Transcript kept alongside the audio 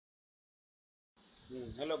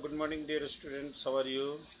Hello, good morning, dear students. How are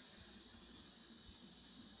you?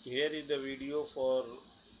 Here is the video for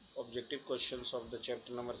objective questions of the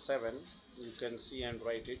chapter number 7. You can see and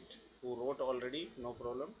write it. Who wrote already? No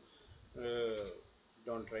problem. Uh,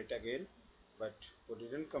 don't write again. But who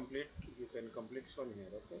didn't complete, you can complete from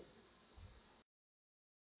here. Okay.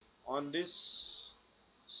 On this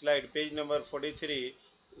slide, page number 43,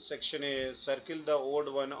 section A, circle the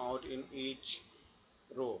odd one out in each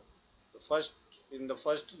row. First, in the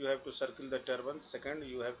first you have to circle the turban, second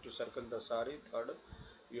you have to circle the sari, third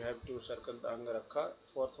you have to circle the angarakha,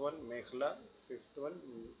 fourth one mekhla, fifth one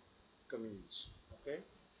kameez. Okay.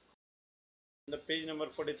 On the page number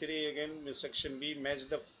 43 again, section B, match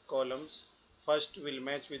the columns. First will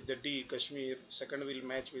match with the D Kashmir, second will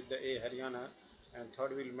match with the A Haryana, and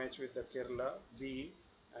third will match with the Kerala B,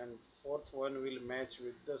 and fourth one will match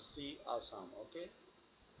with the C Assam. Okay.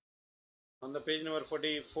 On the page number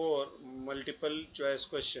 44, multiple choice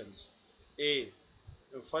questions. A.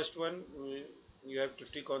 First one, you have to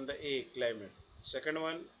tick on the A, climate. Second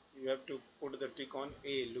one, you have to put the tick on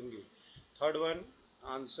A, lungi. Third one,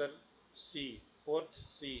 answer C. Fourth,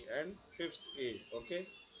 C. And fifth, A. Okay.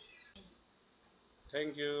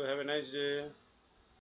 Thank you. Have a nice day.